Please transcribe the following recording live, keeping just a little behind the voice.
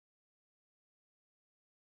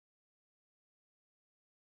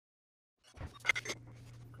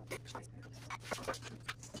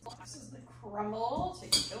This is the crumble to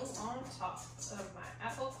go on top of my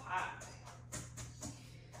apple pie.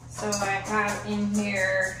 So I have in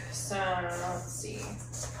here some, let's see,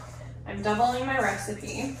 I'm doubling my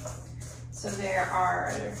recipe. So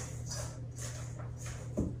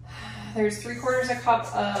there's 3/4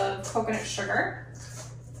 cup of coconut sugar,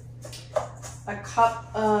 a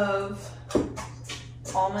cup of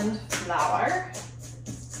almond flour,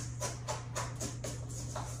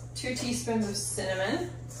 2 teaspoons of cinnamon,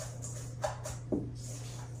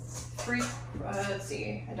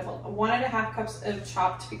 1.5 cups of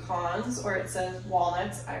chopped pecans, or it says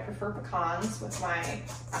walnuts. I prefer pecans with my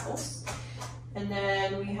apples. And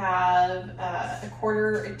then we have a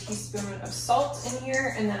 1/4 teaspoon of salt in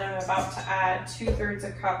here, and then I'm about to add 2/3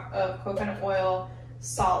 cup of coconut oil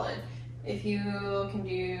solid. If you can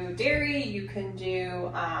do dairy, you can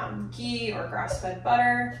do ghee or grass-fed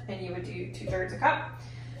butter, and you would do 2/3 cup.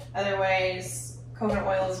 Otherwise, coconut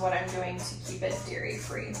oil is what I'm doing to keep it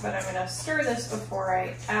dairy-free. But I'm gonna stir this before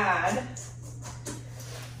I add.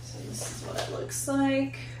 So this is what it looks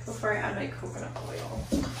like before I add my coconut oil.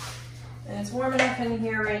 And it's warm enough in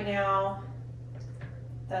here right now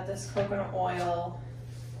that this coconut oil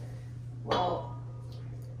will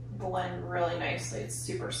blend really nicely. It's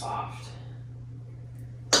super soft.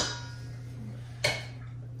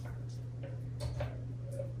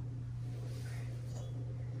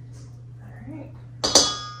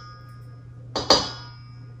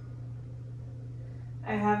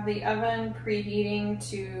 I have the oven preheating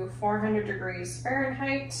to 400 degrees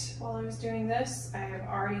Fahrenheit while I was doing this. I have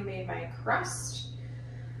already made my crust.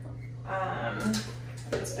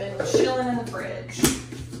 It's been chilling in the fridge.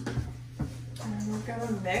 And we're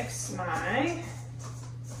gonna mix my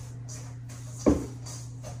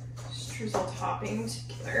streusel topping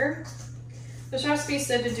together. The recipe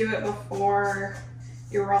said to do it before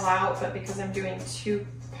you roll out, but because I'm doing 2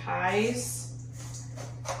 pies,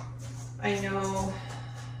 I know,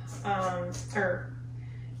 or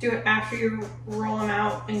do it after you roll them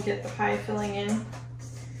out and get the pie filling in.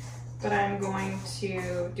 But I'm going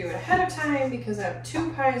to do it ahead of time because I have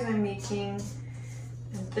 2 pies I'm making,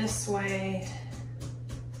 and this way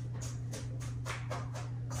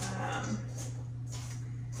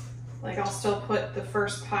like I'll still put the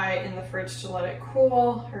first pie in the fridge to let it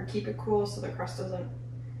cool, or keep it cool so the crust doesn't,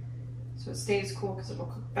 so it stays cool because it will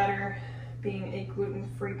cook better being a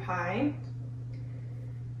gluten-free pie.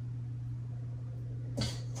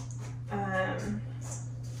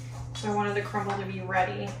 So I wanted the crumble to be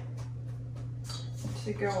ready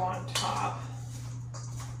to go on top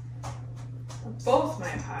of both my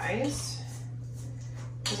pies,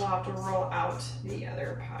 because I'll have to roll out the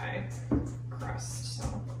other pie crust,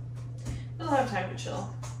 so we'll have time to chill.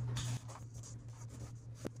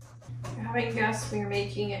 If you haven't guessed, we are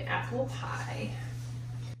making an apple pie.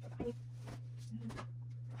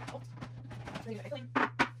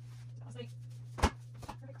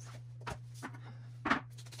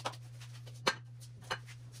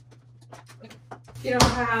 If you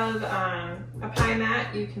don't have a pie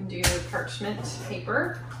mat, you can do parchment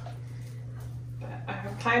paper. But I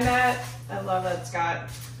have a pie mat. I love that it's got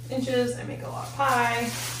inches. I make a lot of pie.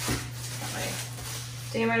 Got my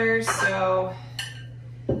diameters. So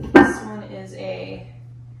this one is a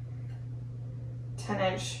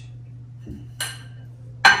 10-inch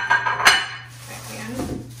pan.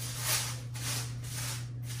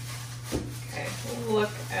 Okay,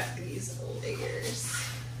 look at these layers.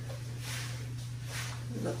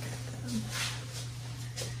 Look at them.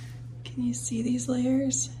 Can you see these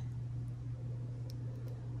layers?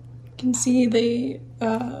 You can see the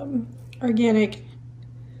organic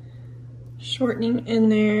shortening in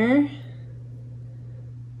there.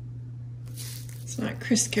 It's not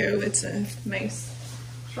Crisco, it's a nice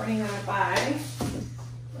shortening that I buy.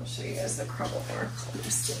 I'll show you guys the crumble more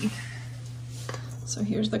closely. So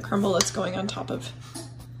here's the crumble that's going on top of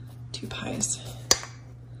 2 pies.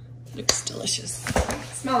 Looks delicious.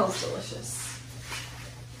 Smells delicious.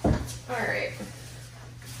 All right.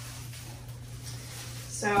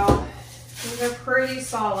 So these are pretty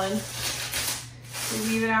solid. We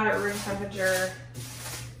leave it out at room temperature,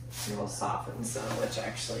 it will soften some, which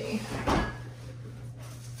actually,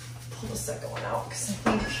 pull the second one out because I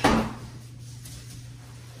think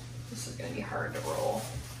this is going to be hard to roll.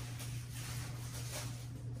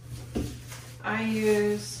 I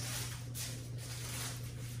use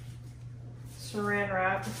saran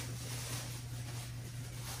wrap.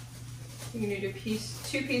 You can do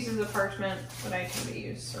 2 pieces of parchment, but I tend to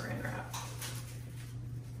use saran wrap.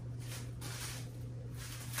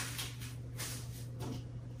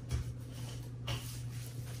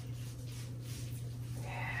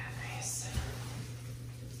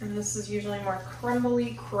 and this is usually more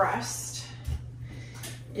crumbly crust.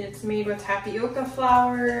 It's made with tapioca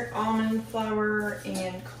flour, almond flour,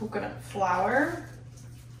 and coconut flour.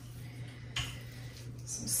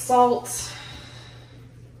 Some salt.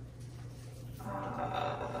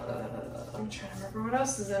 I'm trying to remember what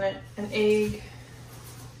else is in it. An egg.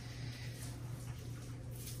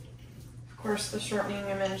 Of course, the shortening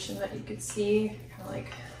I mentioned that you could see, kind of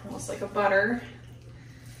like, almost like a butter.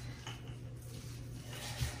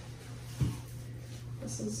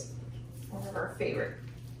 This is one of our favorite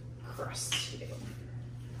crusts to do.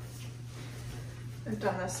 I've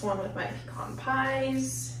done this one with my pecan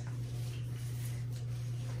pies.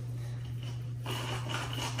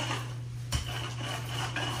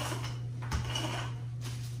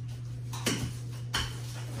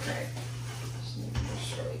 Alright, just need to make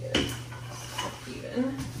sure we get it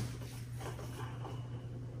even.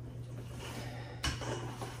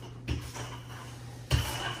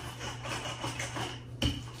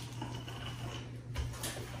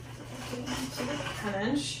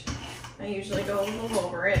 Inch. I usually go a little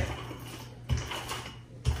over it.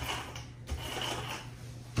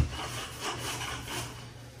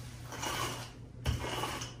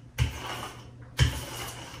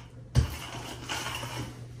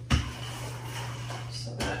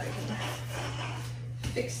 So that I can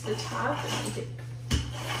fix the top and make it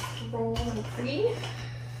roll and pretty.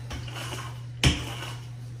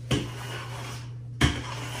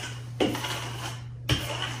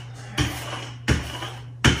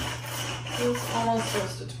 This almost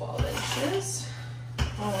goes to 12 inches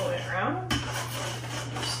all the way around.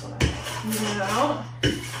 Just want to move it out.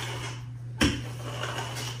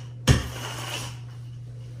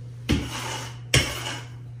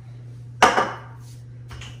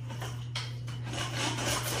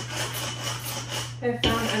 I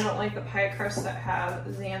found I don't like the pie crusts that have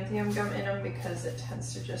xanthan gum in them because it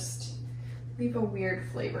tends to just leave a weird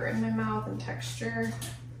flavor in my mouth and texture.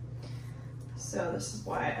 So this is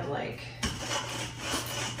why I like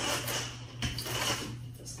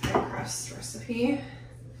this pie crust recipe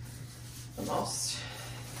the most.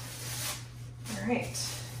 All right,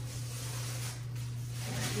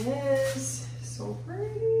 there it is, so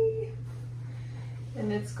pretty.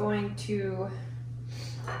 And it's going to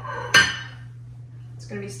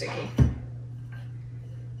be sticky.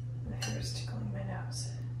 My hair's tickling my nose.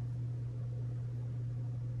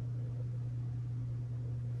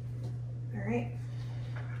 All right.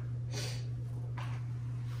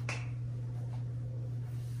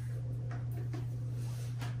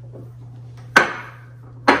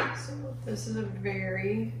 So this is a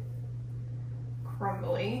very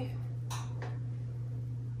crumbly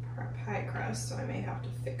pie crust, so I may have to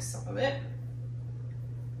fix some of it.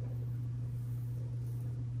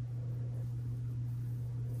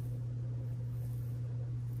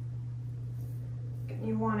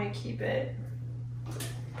 You want to keep it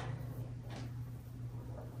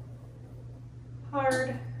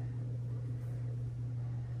hard.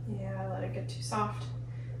 Yeah, let it get too soft.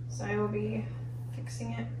 So I will be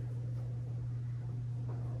fixing it.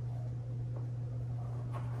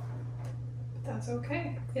 But that's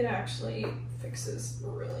okay. It actually fixes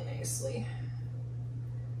really nicely.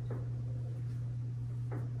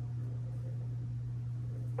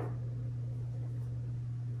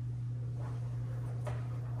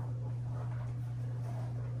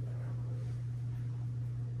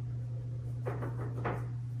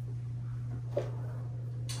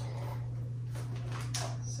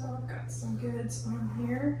 So I've got some goods on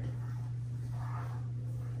here.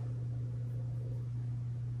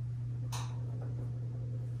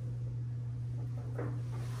 I'm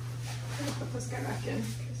gonna put this guy back in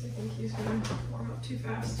because I think he's gonna warm up too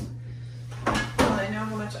fast. Well, I know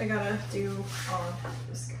how much I gotta do on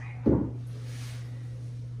this guy.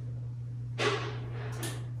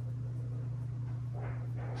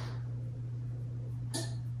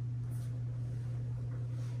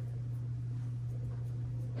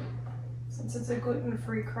 Since it's a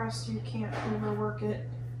gluten-free crust, you can't overwork it.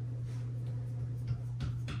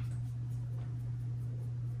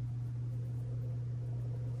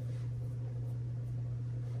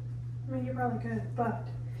 I mean, you probably could, but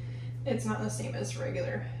it's not the same as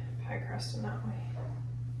regular pie crust in that way.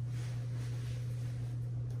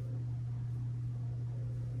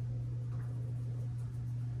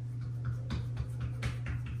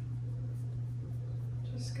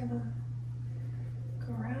 Just gonna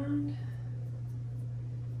go around.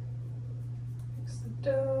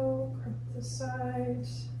 Dough, crimp the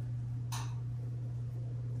sides.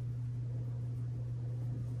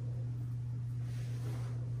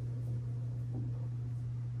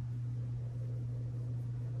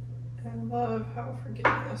 I love how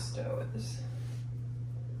forgiving this dough is.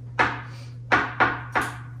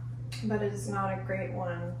 But it is not a great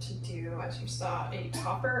one to do, as you saw, a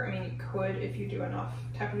topper. I mean, you could if you do enough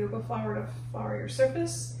tapioca flour to flour your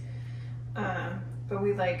surface. But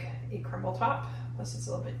we like a crumble top. Plus it's a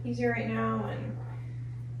little bit easier right now, and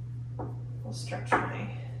we'll stretch my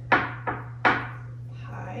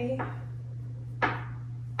pie.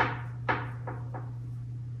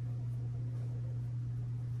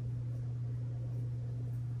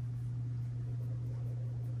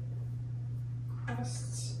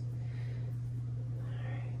 Crusts.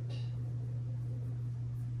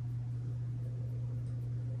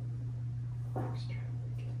 All right. Extra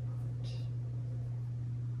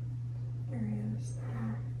areas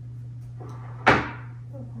there. A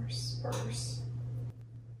little more spurs.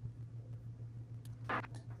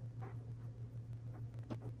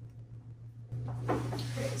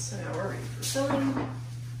 Okay, so now we're ready for filling.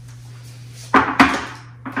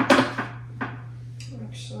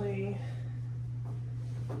 Actually,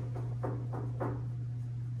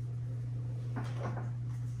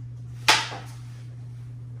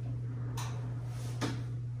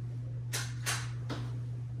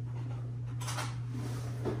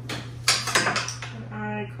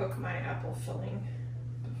 I cook my apple filling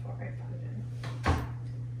before I put it in.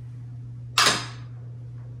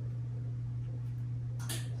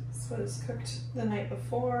 This was cooked the night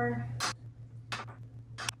before.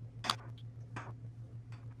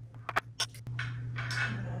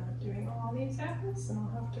 Doing all these apples, and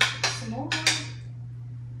I'll have to cook some more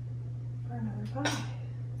for another pie.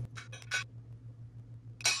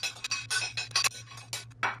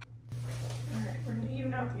 Alright, we're going to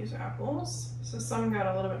even out these apples. So some got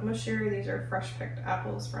a little bit mushier. These are fresh picked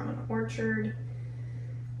apples from an orchard.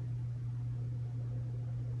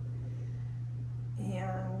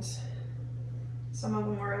 And some of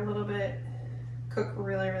them were a little bit cooked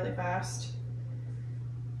really, really fast.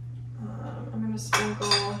 I'm going to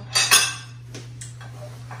sprinkle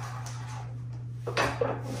a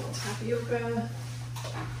little tapioca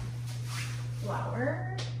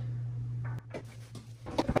flour.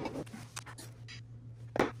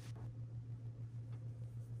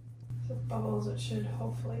 So bubbles, it should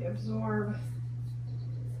hopefully absorb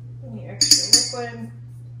any extra liquid.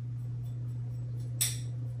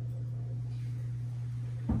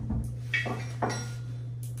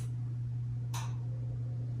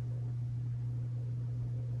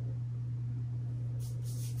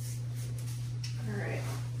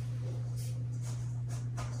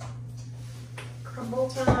 Crumble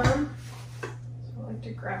time. So I like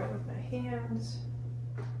to grab it with my hands.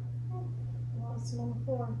 Oh, I lost them on the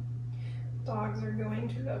floor. Dogs are going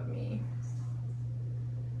to love me.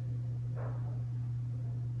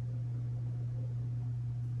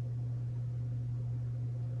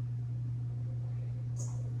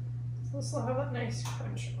 So this will have a nice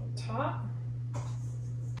crunch on top.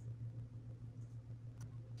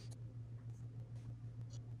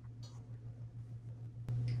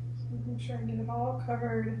 Making sure I get it all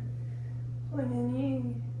covered, filling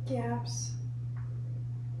any gaps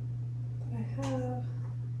that I have.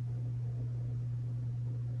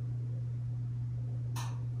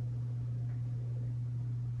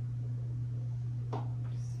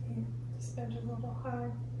 See, this edge is a little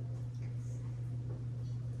high.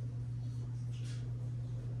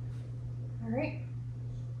 All right.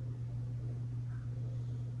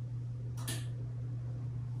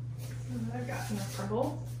 And I've got enough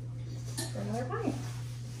crumble for another pie.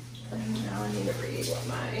 And now I need to read what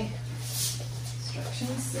my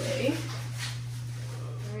instructions say.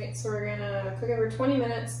 Alright, so we're gonna cook over 20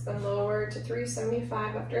 minutes, then lower to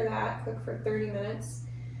 375 after that, cook for 30 minutes.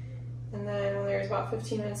 And then when there's about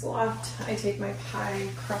 15 minutes left, I take my pie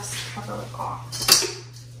crust cover off.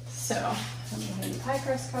 So I'm gonna do the pie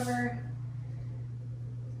crust cover.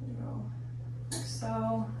 Like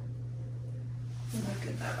so. Look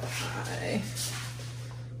at that pie.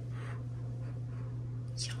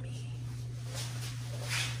 Yummy.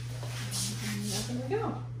 And there we go.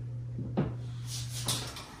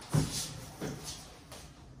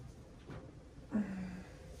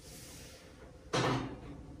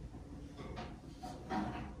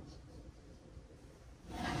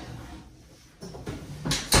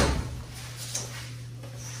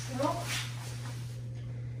 So,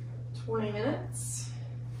 20 minutes.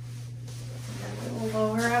 And then we'll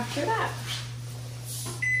lower after that.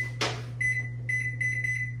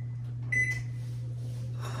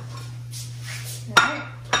 Alright,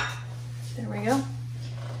 there we go.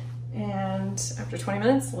 And after 20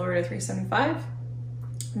 minutes, lower to 375.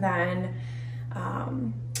 Then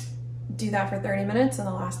do that for 30 minutes, and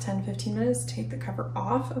the last 10-15 minutes, take the cover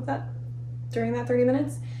off of that during that 30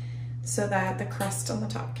 minutes so that the crust on the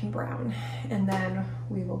top can brown. And then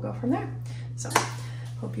we will go from there. So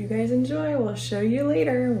hope you guys enjoy. We'll show you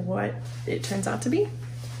later what it turns out to be.